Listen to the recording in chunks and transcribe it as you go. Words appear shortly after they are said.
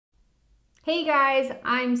Hey guys,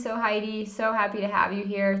 I'm Heidi, so happy to have you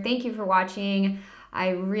here. Thank you for watching. I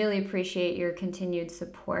really appreciate your continued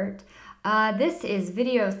support. This is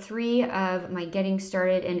video 3 of my Getting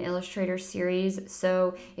Started in Illustrator series.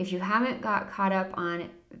 So if you haven't got caught up on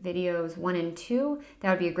videos 1 and 2, that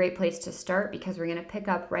would be a great place to start because we're going to pick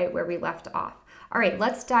up right where we left off. All right,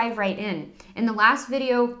 let's dive right in. In the last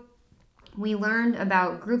video, we learned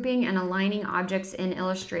about grouping and aligning objects in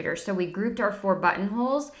Illustrator. So we grouped our 4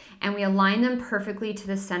 buttonholes and we aligned them perfectly to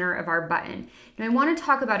the center of our button. And I want to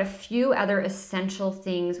talk about a few other essential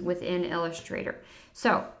things within Illustrator.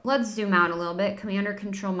 So let's zoom out a little bit, Command or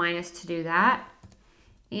Control minus to do that.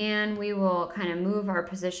 And we will kind of move our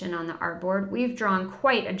position on the artboard. We've drawn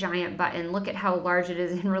quite a giant button. Look at how large it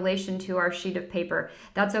is in relation to our sheet of paper.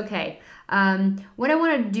 That's okay. What I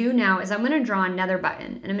want to do now is I'm going to draw another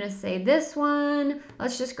button. And I'm going to say this one,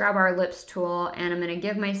 let's just grab our ellipse tool and I'm going to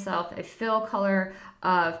give myself a fill color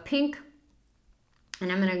of pink.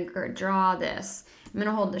 And I'm going to draw this. I'm going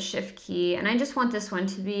to hold the shift key and I just want this one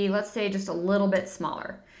to be, let's say, just a little bit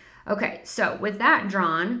smaller. Okay, so with that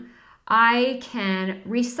drawn, I can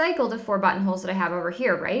recycle the 4 buttonholes that I have over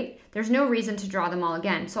here, right? There's no reason to draw them all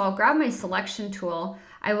again. So I'll grab my selection tool.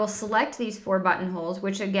 I will select these 4 buttonholes,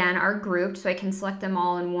 which again are grouped, so I can select them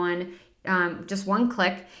all in one, just one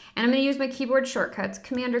click. And I'm going to use my keyboard shortcuts,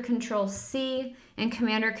 Command or Control C and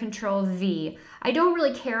Command or Control V. I don't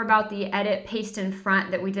really care about the edit paste in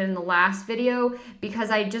front that we did in the last video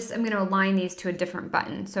because I'm going to align these to a different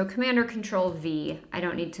button. So Command or Control V. I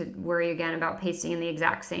don't need to worry again about pasting in the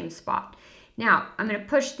exact same spot. Now I'm going to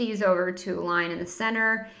push these over to align in the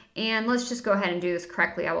center, and let's just go ahead and do this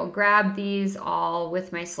correctly. I will grab these all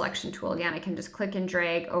with my selection tool. Again, I can just click and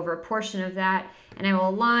drag over a portion of that, and I will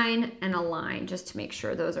align and align just to make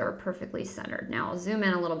sure those are perfectly centered. Now I'll zoom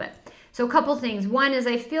in a little bit. So a couple things. One is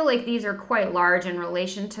I feel like these are quite large in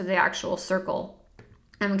relation to the actual circle.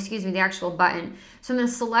 The actual button. So I'm going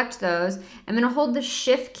to select those. I'm going to hold the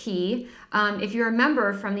shift key. If you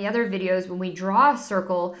remember from the other videos, when we draw a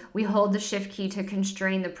circle, we hold the shift key to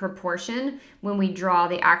constrain the proportion when we draw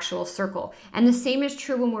the actual circle. And the same is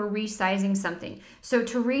true when we're resizing something. So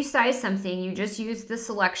to resize something, you just use the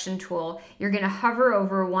selection tool. You're going to hover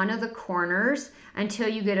over one of the corners until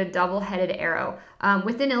you get a double-headed arrow.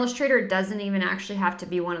 Within Illustrator, it doesn't even actually have to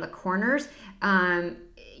be one of the corners.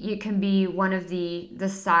 It can be one of the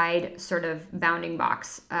side sort of bounding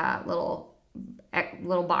box, little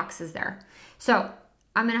boxes there. So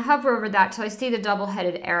I'm going to hover over that till I see the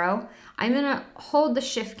double-headed arrow. I'm going to hold the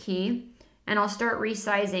shift key and I'll start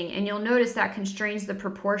resizing, and you'll notice that constrains the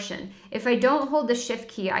proportion. If I don't hold the shift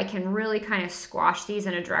key, I can really kind of squash these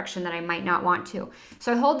in a direction that I might not want to.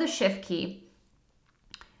 So I hold the shift key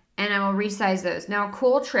and I will resize those. Now, a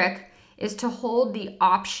cool trick is to hold the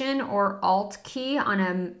Option or Alt key on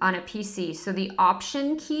a PC. So the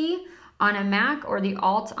Option key on a Mac or the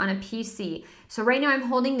Alt on a PC. So right now I'm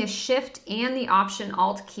holding the Shift and the Option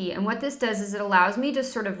Alt key, and what this does is it allows me to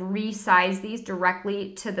sort of resize these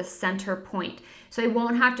directly to the center point. So I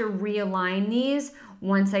won't have to realign these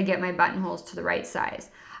once I get my buttonholes to the right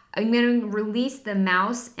size. I'm going to release the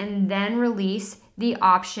mouse and then release the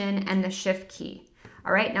Option and the Shift key.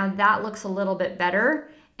 All right, now that looks a little bit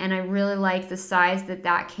better, and I really like the size that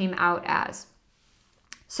that came out as.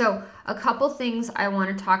 So a couple things I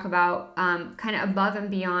want to talk about kind of above and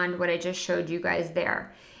beyond what I just showed you guys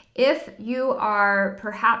there. If you are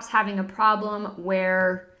perhaps having a problem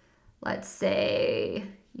where, let's say,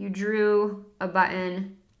 you drew a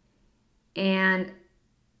button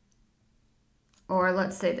or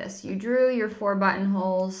let's say this, you drew your 4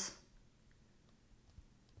 buttonholes,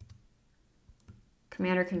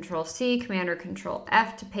 Command or Control C, Command or Control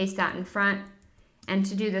F to paste that in front. And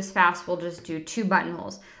to do this fast, we'll just do 2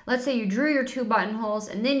 buttonholes. Let's say you drew your 2 buttonholes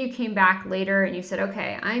and then you came back later and you said,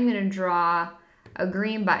 okay, I'm going to draw a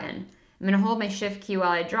green button. I'm going to hold my shift key while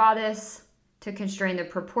I draw this to constrain the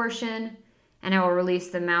proportion, and I will release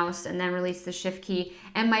the mouse and then release the shift key,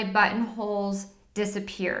 and my buttonholes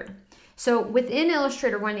disappeared. So within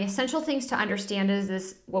Illustrator, one of the essential things to understand is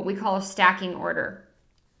this, what we call a stacking order.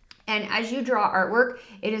 And as you draw artwork,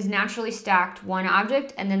 it is naturally stacked one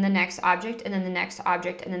object and then the next object and then the next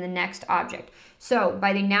object and then the next object. So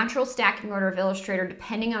by the natural stacking order of Illustrator,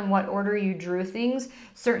 depending on what order you drew things,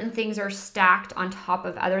 certain things are stacked on top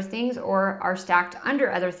of other things or are stacked under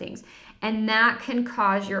other things. And that can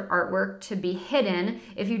cause your artwork to be hidden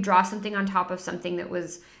if you draw something on top of something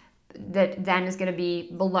that then is going to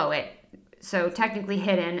be below it. so technically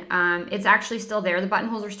hidden. It's actually still there. The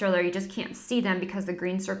buttonholes are still there. You just can't see them because the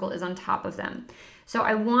green circle is on top of them. So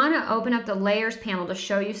I want to open up the layers panel to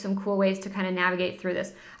show you some cool ways to kind of navigate through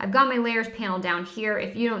this. I've got my layers panel down here.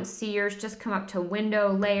 If you don't see yours, just come up to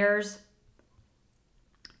Window, Layers.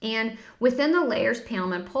 And within the layers panel, I'm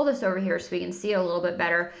going to pull this over here so we can see it a little bit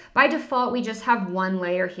better. By default, we just have one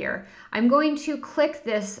layer here. I'm going to click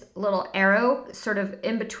this little arrow sort of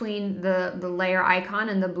in between the layer icon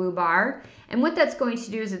and the blue bar. And what that's going to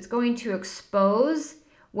do is it's going to expose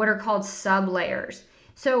what are called sub layers.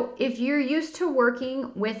 So if you're used to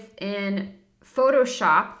working within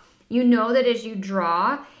Photoshop, you know that as you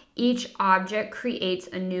draw, each object creates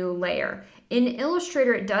a new layer. In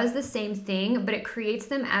Illustrator, it does the same thing, but it creates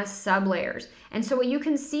them as sub-layers. And so what you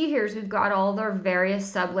can see here is we've got all our various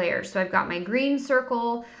sub-layers. So I've got my green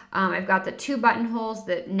circle, I've got the two buttonholes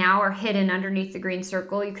that now are hidden underneath the green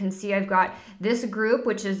circle. You can see I've got this group,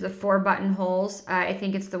 which is the 4 buttonholes. I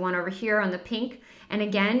think it's the one over here on the pink. And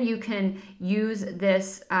again, you can use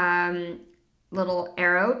this little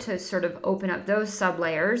arrow to sort of open up those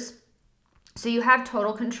sub-layers. So you have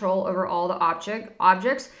total control over all the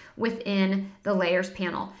objects within the layers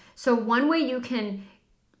panel. So one way you can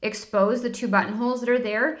expose the 2 buttonholes that are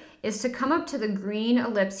there is to come up to the green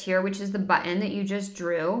ellipse here, which is the button that you just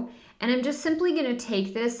drew. And I'm just simply going to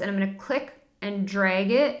take this and I'm going to click and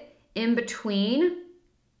drag it in between,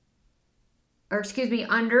 or excuse me,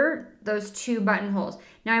 under those 2 buttonholes.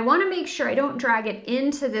 Now I want to make sure I don't drag it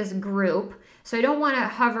into this group. So I don't want to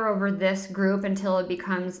hover over this group until it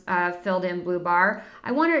becomes a filled in blue bar.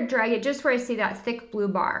 I want to drag it just where I see that thick blue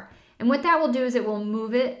bar. And what that will do is it will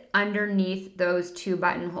move it underneath those 2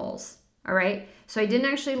 buttonholes. All right. So I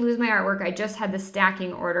didn't actually lose my artwork. I just had the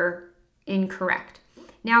stacking order incorrect.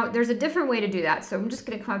 Now there's a different way to do that. So I'm just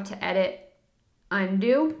going to come up to Edit,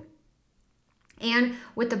 Undo. And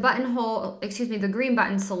with the buttonhole, excuse me, the green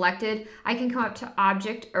button selected, I can come up to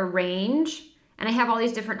Object, Arrange. And I have all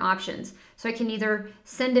these different options. So I can either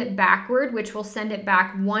send it backward, which will send it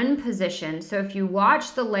back 1 position. So if you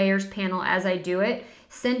watch the layers panel as I do it,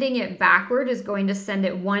 sending it backward is going to send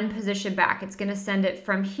it 1 position back. It's going to send it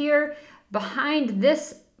from here behind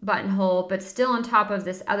this buttonhole, but still on top of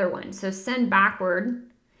this other one. So send backward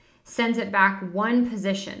sends it back 1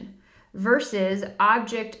 position versus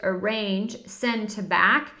Object, Arrange, Send to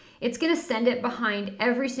Back. It's going to send it behind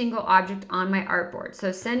every single object on my artboard.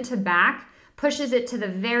 So send to back pushes it to the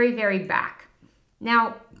very, very back.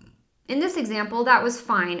 Now, in this example, that was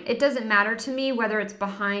fine. It doesn't matter to me whether it's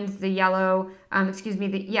behind the yellow,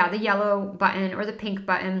 the yellow button or the pink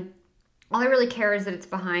button. All I really care is that it's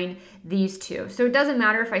behind these 2. So it doesn't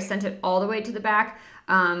matter if I sent it all the way to the back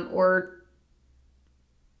or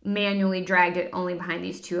manually dragged it only behind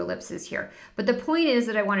these 2 ellipses here. But the point is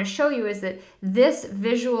that I want to show you is that this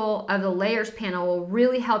visual of the layers panel will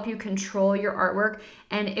really help you control your artwork.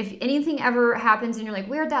 And if anything ever happens and you're like,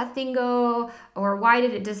 where'd that thing go? Or why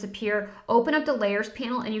did it disappear? Open up the layers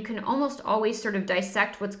panel and you can almost always sort of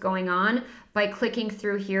dissect what's going on by clicking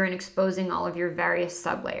through here and exposing all of your various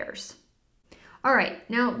sub-layers. All right,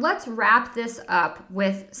 now let's wrap this up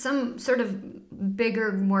with some sort of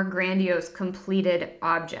bigger, more grandiose completed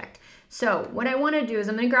object. So what I want to do is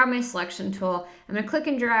I'm going to grab my selection tool. I'm going to click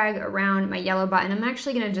and drag around my yellow button. I'm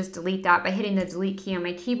actually going to just delete that by hitting the delete key on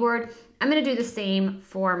my keyboard. I'm going to do the same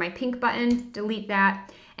for my pink button, delete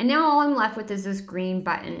that. And now all I'm left with is this green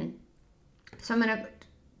button. So I'm going to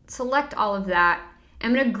select all of that.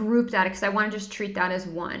 I'm going to group that because I want to just treat that as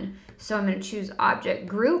one. So I'm going to choose Object,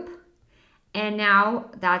 Group. And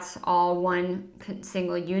now that's all one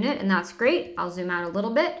single unit, and that's great. I'll zoom out a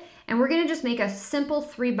little bit. And we're gonna just make a simple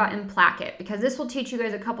 3-button placket because this will teach you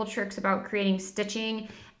guys a couple tricks about creating stitching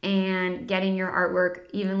and getting your artwork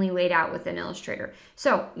evenly laid out within Illustrator.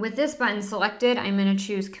 So with this button selected, I'm gonna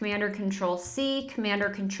choose Command or Control C, Command or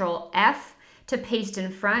Control F to paste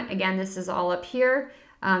in front. Again, this is all up here.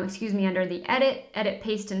 Under the Edit,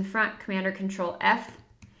 Paste in Front, Command or Control F.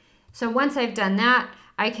 So once I've done that,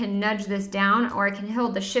 I can nudge this down, or I can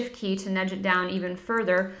hold the Shift key to nudge it down even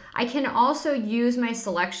further. I can also use my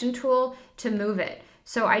selection tool to move it.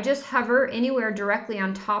 So I just hover anywhere directly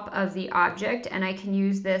on top of the object, and I can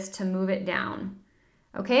use this to move it down.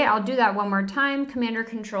 Okay, I'll do that one more time. Command or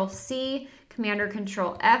Control C, Command or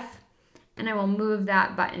Control F, and I will move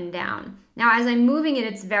that button down. Now, as I'm moving it,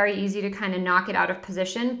 it's very easy to kind of knock it out of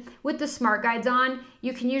position. With the Smart Guides on,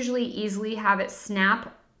 you can usually easily have it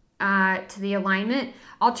snap to the alignment.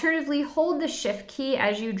 Alternatively, hold the Shift key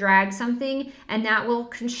as you drag something, and that will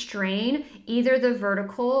constrain either the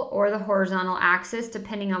vertical or the horizontal axis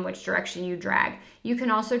depending on which direction you drag. You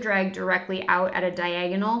can also drag directly out at a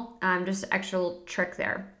diagonal, just an extra little trick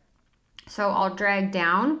there. So I'll drag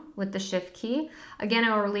down with the shift key. Again,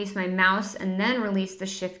 I will release my mouse and then release the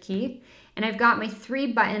shift key. And I've got my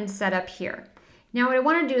 3 buttons set up here. Now what I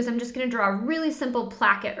want to do is I'm just going to draw a really simple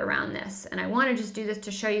placket around this. And I want to just do this to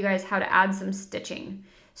show you guys how to add some stitching.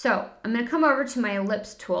 So I'm going to come over to my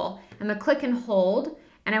ellipse tool. I'm going to click and hold,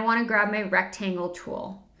 and I want to grab my rectangle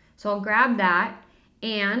tool. So I'll grab that,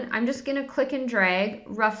 and I'm just going to click and drag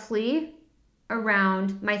roughly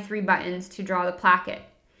around my 3 buttons to draw the placket.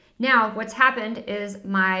 Now what's happened is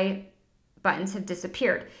my buttons have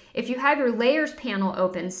disappeared. If you have your layers panel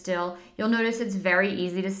open still, you'll notice it's very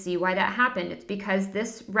easy to see why that happened. It's because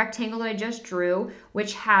this rectangle that I just drew,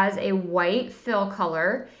 which has a white fill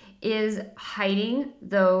color, is hiding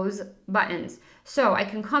those buttons. So I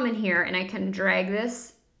can come in here and I can drag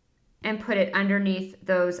this and put it underneath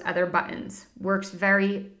those other buttons. Works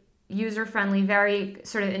very user-friendly, very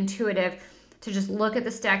sort of intuitive to just look at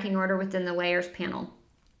the stacking order within the layers panel.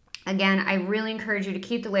 Again, I really encourage you to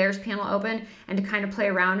keep the layers panel open and to kind of play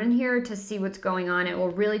around in here to see what's going on. It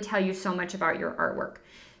will really tell you so much about your artwork.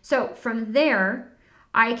 So from there,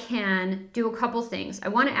 I can do a couple things. I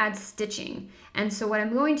want to add stitching. And so what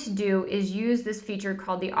I'm going to do is use this feature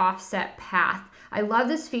called the offset path. I love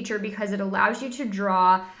this feature because it allows you to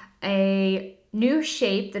draw a new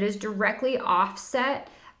shape that is directly offset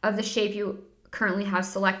of the shape you currently have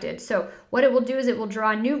selected. So what it will do is it will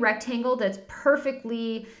draw a new rectangle that's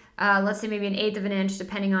perfectly, let's say maybe 1/8 of an inch,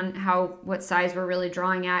 depending on what size we're really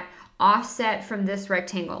drawing at, offset from this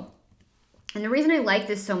rectangle. And the reason I like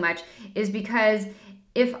this so much is because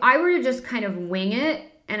if I were to just kind of wing it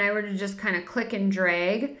and I were to just kind of click and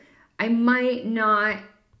drag, I might not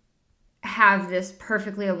have this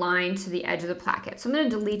perfectly aligned to the edge of the placket. So I'm going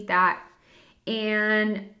to delete that.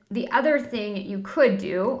 And the other thing you could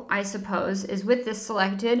do, I suppose, is with this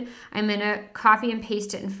selected, I'm going to copy and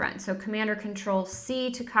paste it in front. So Command or Control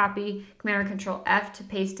C to copy, Command or Control F to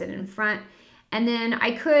paste it in front. And then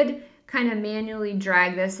I could kind of manually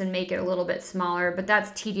drag this and make it a little bit smaller, but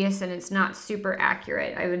that's tedious and it's not super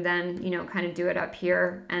accurate. I would then, kind of do it up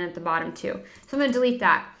here and at the bottom too. So I'm going to delete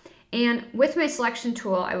that. And with my selection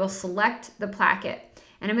tool, I will select the placket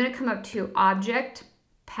and I'm going to come up to Object,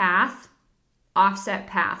 Path, Offset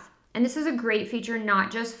Path. And this is a great feature,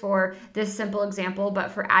 not just for this simple example,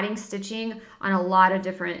 but for adding stitching on a lot of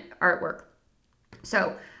different artwork.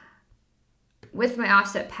 So with my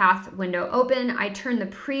offset path window open, I turn the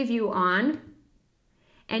preview on,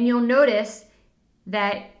 and you'll notice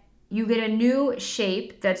that you get a new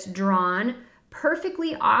shape that's drawn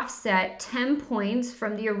perfectly offset 10 points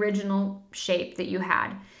from the original shape that you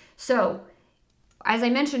had. So as I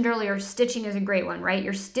mentioned earlier, stitching is a great one, right?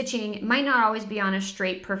 Your stitching might not always be on a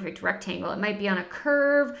straight, perfect rectangle. It might be on a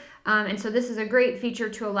curve. And so this is a great feature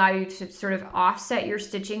to allow you to sort of offset your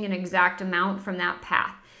stitching an exact amount from that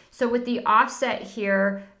path. So with the offset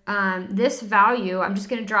here, this value, I'm just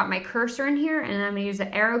going to drop my cursor in here and I'm going to use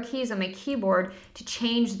the arrow keys on my keyboard to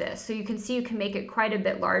change this. So you can see you can make it quite a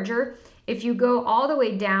bit larger. If you go all the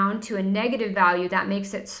way down to a negative value, that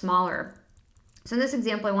makes it smaller. So in this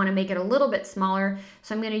example, I want to make it a little bit smaller.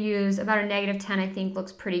 So I'm going to use about a -10, I think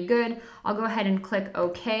looks pretty good. I'll go ahead and click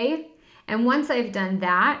OK. And once I've done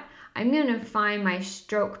that, I'm going to find my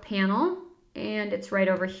stroke panel. And it's right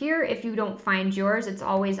over here. If you don't find yours, it's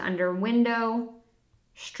always under Window,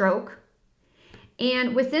 Stroke.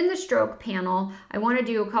 And within the stroke panel, I want to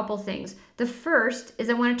do a couple things. The first is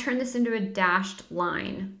I want to turn this into a dashed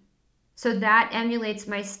line. So that emulates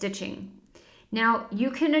my stitching. Now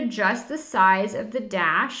you can adjust the size of the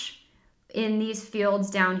dash in these fields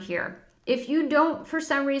down here. If you don't, for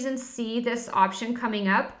some reason, see this option coming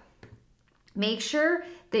up, make sure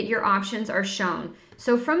that your options are shown.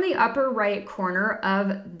 So from the upper right corner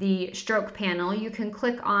of the stroke panel, you can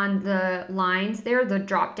click on the lines there, the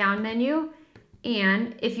drop down menu.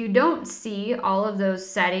 And if you don't see all of those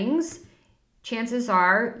settings, chances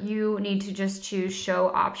are you need to just choose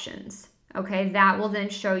show options. Okay, that will then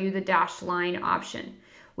show you the dashed line option.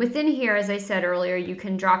 Within here, as I said earlier, you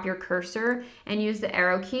can drop your cursor and use the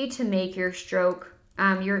arrow key to make your stroke,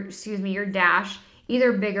 your dash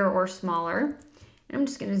either bigger or smaller. And I'm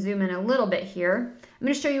just going to zoom in a little bit here. I'm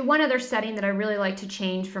going to show you one other setting that I really like to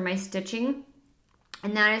change for my stitching,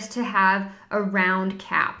 and that is to have a round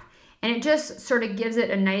cap. And it just sort of gives it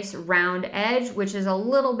a nice round edge, which is a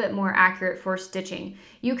little bit more accurate for stitching.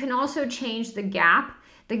 You can also change the gap.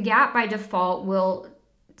 The gap by default will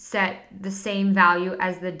set the same value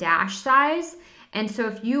as the dash size. And so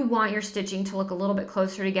if you want your stitching to look a little bit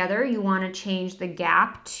closer together, you want to change the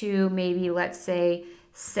gap to maybe, let's say,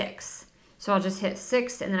 6. So I'll just hit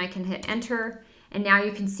 6 and then I can hit enter. And now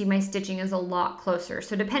you can see my stitching is a lot closer.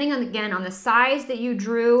 So depending on, again, on the size that you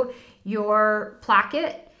drew your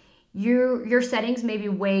placket, your settings may be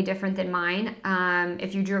way different than mine.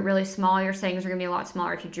 If you drew it really small, your settings are gonna be a lot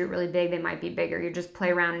smaller. If you drew it really big, they might be bigger. You just play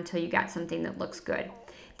around until you got something that looks good.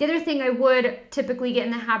 The other thing I would typically get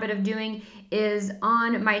in the habit of doing is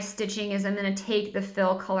on my stitching is I'm gonna take the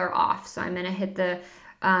fill color off. So I'm gonna hit the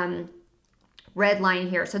red line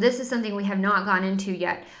here. So this is something we have not gone into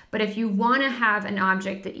yet, but if you want to have an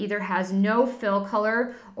object that either has no fill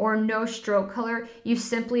color or no stroke color, you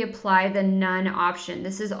simply apply the none option.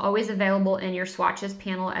 This is always available in your swatches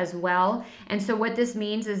panel as well. And so what this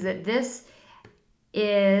means is that this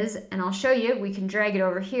is, and I'll show you, we can drag it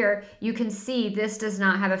over here. You can see this does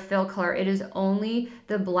not have a fill color. It is only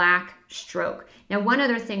the black stroke. Now, one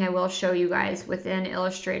other thing I will show you guys within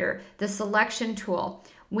Illustrator, the selection tool.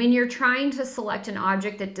 When you're trying to select an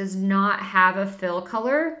object that does not have a fill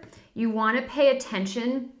color, you want to pay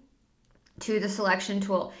attention to the selection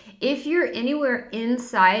tool. If you're anywhere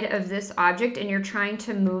inside of this object and you're trying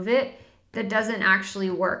to move it, that doesn't actually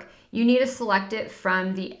work. You need to select it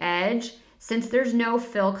from the edge. Since there's no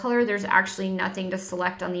fill color, there's actually nothing to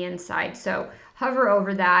select on the inside. So hover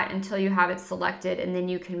over that until you have it selected, and then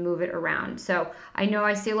you can move it around. So I know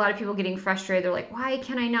I see a lot of people getting frustrated. They're like, why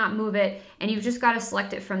can I not move it? And you've just got to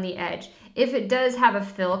select it from the edge. If it does have a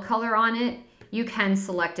fill color on it, you can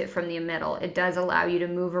select it from the middle. It does allow you to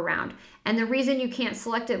move around. And the reason you can't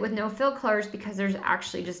select it with no fill color is because there's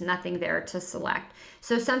actually just nothing there to select.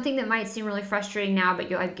 So something that might seem really frustrating now,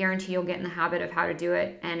 but I guarantee you'll get in the habit of how to do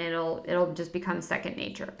it, and it'll just become second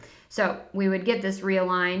nature. So we would get this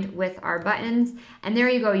realigned with our buttons, and there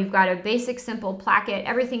you go. You've got a basic, simple placket.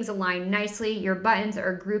 Everything's aligned nicely. Your buttons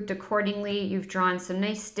are grouped accordingly. You've drawn some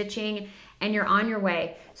nice stitching, and you're on your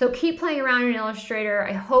way. So keep playing around in Illustrator.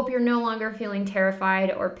 I hope you're no longer feeling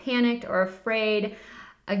terrified or panicked or afraid.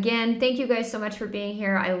 Again, thank you guys so much for being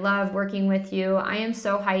here. I love working with you. I am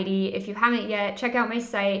so Heidi. If you haven't yet, check out my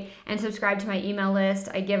site and subscribe to my email list.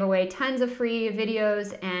 I give away tons of free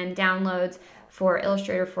videos and downloads for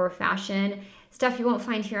Illustrator for Fashion. Stuff you won't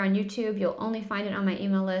find here on YouTube. You'll only find it on my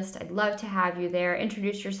email list. I'd love to have you there.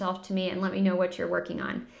 Introduce yourself to me and let me know what you're working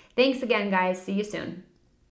on. Thanks again, guys. See you soon.